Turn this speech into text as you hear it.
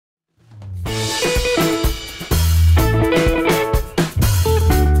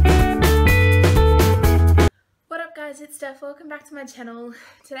guys, it's Steph. Welcome back to my channel.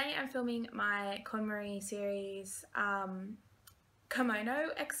 Today I'm filming my KonMari series Komono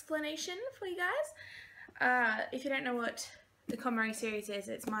explanation for you guys. If you don't know what the KonMari series is,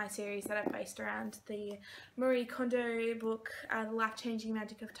 it's my series that I've based around the Marie Kondo book, The Life-Changing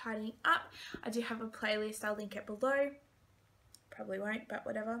Magic of Tidying Up. I do have a playlist, I'll link it below. Probably won't, but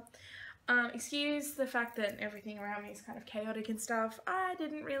whatever. Excuse the fact that everything around me is kind of chaotic and stuff. I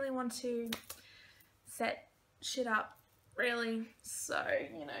didn't really want to set shit up really, so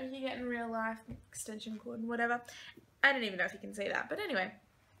you know, you get in real life, extension cord and whatever. I don't even know if you can see that, but anyway,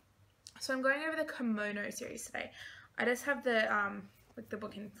 so I'm going over the Komono series today. I just have the like the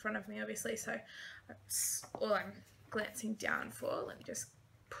book in front of me, obviously, so that's all I'm glancing down for. Let me just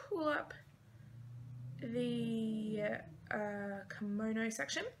pull up the Komono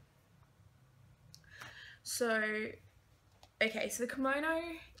section. So okay, so the Komono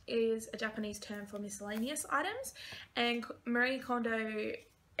is a Japanese term for miscellaneous items, and Marie Kondo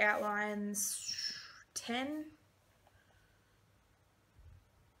outlines 10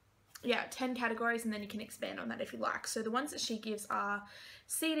 categories, and then you can expand on that if you like. So the ones that she gives are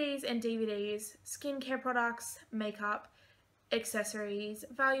CDs and DVDs, skincare products, makeup, accessories,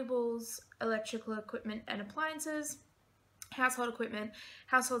 valuables, electrical equipment and appliances, household equipment,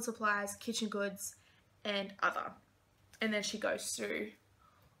 household supplies, kitchen goods, and other. And then she goes through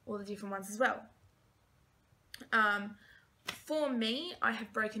all the different ones as well. For me, I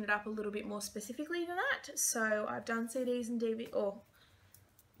have broken it up a little bit more specifically than that. So I've done CDs and DVDs, or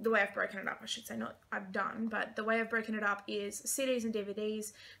the way I've broken it up, I should say, not I've done, but the way I've broken it up is CDs and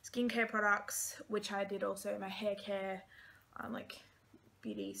DVDs, skincare products, which I did also, my hair care, like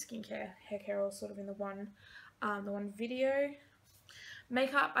beauty, skincare, hair care, all sort of in the one video.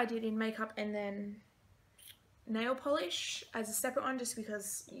 Makeup, I did in makeup and then nail polish as a separate one, just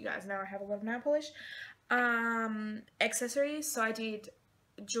because you guys know I have a lot of nail polish. Accessories, so I did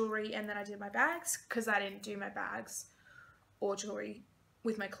jewelry and then I did my bags, because I didn't do my bags or jewelry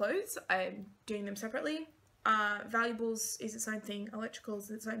with my clothes. I'm doing them separately. Valuables is its own thing. Electrical is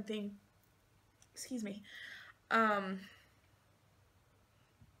its own thing. Excuse me.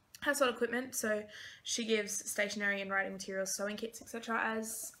 Household equipment, so she gives stationery and writing materials, sewing kits, etc.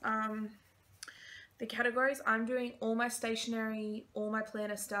 as the categories. I'm doing all my stationery, all my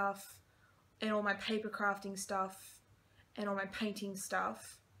planner stuff, and all my paper crafting stuff, and all my painting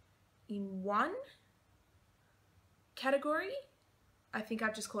stuff in one category. I think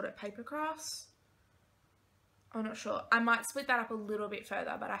I've just called it paper crafts. I'm not sure. I might split that up a little bit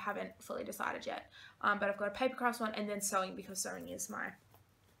further, but I haven't fully decided yet. But I've got a paper crafts one, and then sewing, because sewing is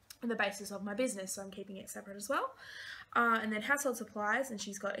the basis of my business, so I'm keeping it separate as well. And then household supplies, and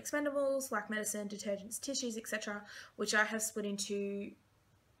she's got expendables like medicine, detergents, tissues, etc., which I have split into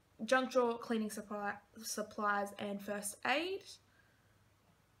junk drawer, cleaning supplies, and first aid,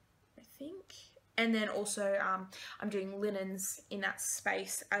 I think. And then also I'm doing linens in that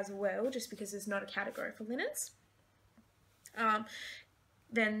space as well, just because there's not a category for linens.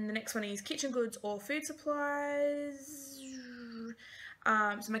 Then the next one is kitchen goods or food supplies.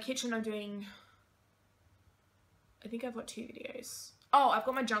 So my kitchen, I'm doing, I think I've got 2 videos. Oh, I've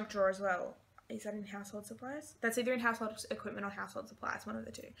got my junk drawer as well. Is that in household supplies? That's either in household equipment or household supplies, one of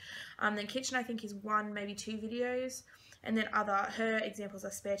the two. Then kitchen, I think, is 1, maybe 2 videos. And then other, her examples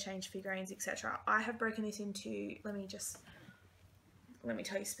are spare change, figurines, etc. I have broken this into, let me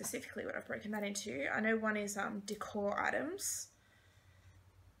tell you specifically what I've broken that into. I know one is decor items.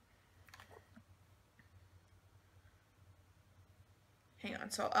 Hang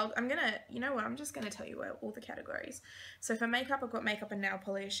on, so I'm gonna, you know what, I'm just gonna tell you all the categories. So for makeup, I've got makeup and nail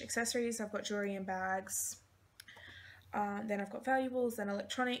polish. Accessories, I've got jewelry and bags. Then I've got valuables, then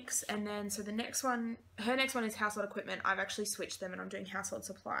electronics, and then, so the next one, her next one is household equipment. I've actually switched them, and I'm doing household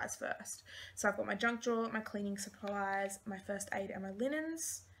supplies first. So I've got my junk drawer, my cleaning supplies, my first aid, and my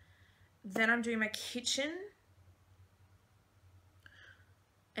linens. Then I'm doing my kitchen.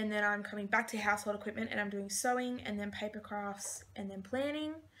 And then I'm coming back to household equipment, and I'm doing sewing, and then paper crafts, and then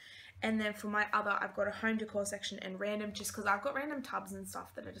planning. And then for my other, I've got a home decor section and random, just because I've got random tubs and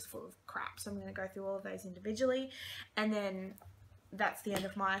stuff that are just full of crap. So I'm going to go through all of those individually. And then that's the end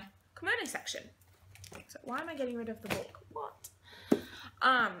of my Komono section. So why am I getting rid of the book? What?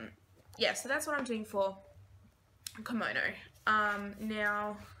 Yeah, so that's what I'm doing for Komono.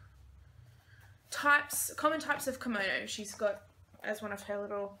 Now, common types of Komono. She's got as one of her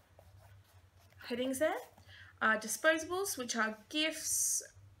little headings there. Disposables, which are gifts,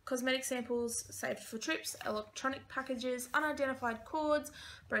 cosmetic samples saved for trips, electronic packages, unidentified cords,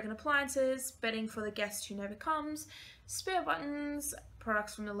 broken appliances, bedding for the guest who never comes, spare buttons,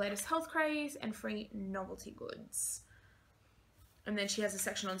 products from the latest health craze, and free novelty goods. And then she has a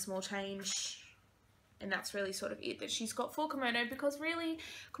section on small change. And that's really sort of it that she's got for Komono, because really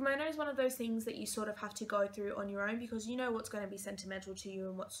Komono is one of those things that you sort of have to go through on your own, because you know what's going to be sentimental to you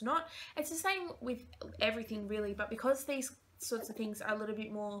and what's not. It's the same with everything really, but because these sorts of things are a little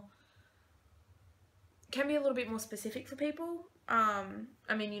bit more, can be a little bit more specific for people. I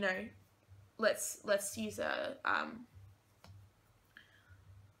mean, you know, let's use a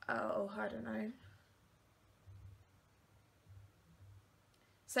oh, I don't know.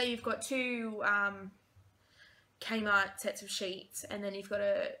 Say you've got two Kmart sets of sheets, and then you've got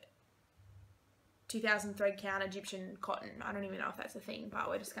a 2000 thread count Egyptian cotton. I don't even know if that's a thing, but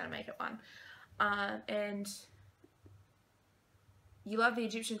we're just going to make it one. And you love the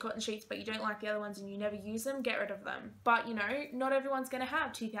Egyptian cotton sheets, but you don't like the other ones and you never use them, get rid of them. But, you know, not everyone's going to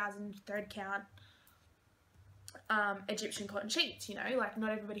have 2000 thread count Egyptian cotton sheets, you know, like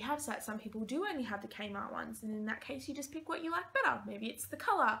not everybody has that. Some people do only have the Kmart ones, and in that case you just pick what you like better. Maybe it's the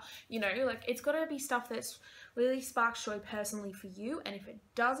colour, you know, like it's got to be stuff that's really sparks joy personally for you, and if it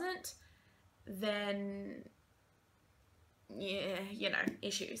doesn't, then yeah, you know,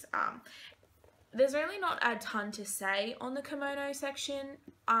 issues. There's really not a ton to say on the Komono section.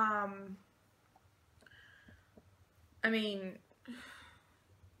 I mean,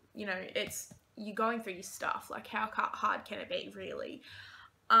 you know, it's, you're going through your stuff, like how hard can it be really?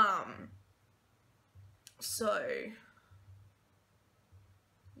 So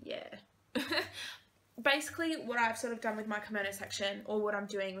yeah. Basically what I've sort of done with my Komono section, or what I'm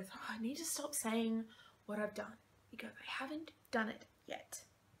doing with, I need to stop saying what I've done because I haven't done it yet.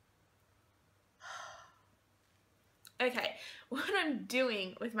 Okay, what I'm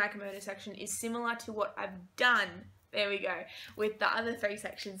doing with my Komono section is similar to what I've done, there we go, with the other 3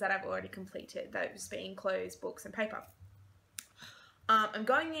 sections that I've already completed, those being clothes, books and paper. I'm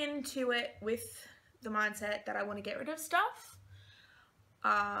going into it with the mindset that I want to get rid of stuff.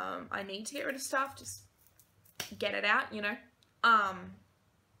 I need to get rid of stuff, just get it out, you know.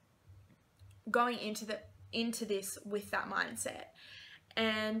 Going into this with that mindset.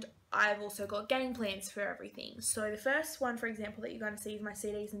 And I've also got game plans for everything. So the first one, for example, that you're going to see is my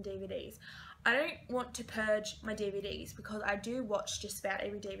CDs and DVDs. I don't want to purge my DVDs because I do watch just about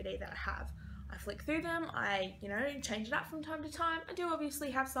every DVD that I have. I flick through them, I, you know, change it up from time to time. I do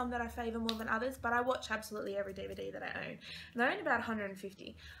obviously have some that I favour more than others, but I watch absolutely every DVD that I own. And I own about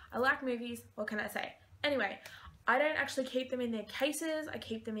 150. I like movies, what can I say? Anyway, I don't actually keep them in their cases. I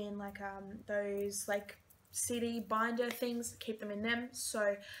keep them in like those like CD binder things, keep them in them.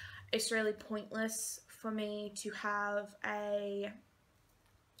 So it's really pointless for me to have a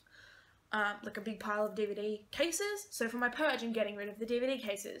like a big pile of DVD cases. So for my purge, I'm getting rid of the DVD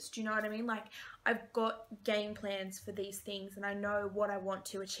cases. Do you know what I mean? Like, I've got game plans for these things and I know what I want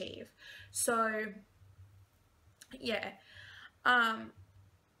to achieve. So yeah.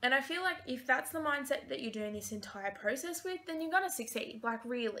 And I feel like if that's the mindset that you're doing this entire process with, then you're gonna succeed. Like,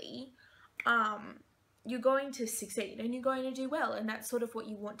 really, you're going to succeed and you're going to do well, and that's sort of what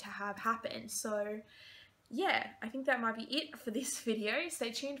you want to have happen. So yeah, I think that might be it for this video.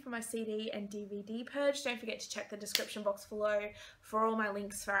 Stay tuned for my CD and DVD purge. Don't forget to check the description box below for all my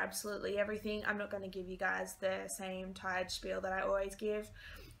links for absolutely everything. I'm not going to give you guys the same tired spiel that I always give.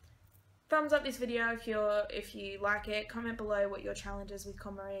 Thumbs up this video if you like it. Comment below what your challenges with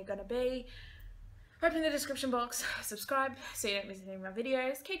KonMari are going to be. Open the description box, subscribe so you don't miss any of my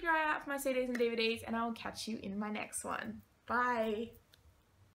videos. Keep your eye out for my CDs and DVDs, and I will catch you in my next one. Bye!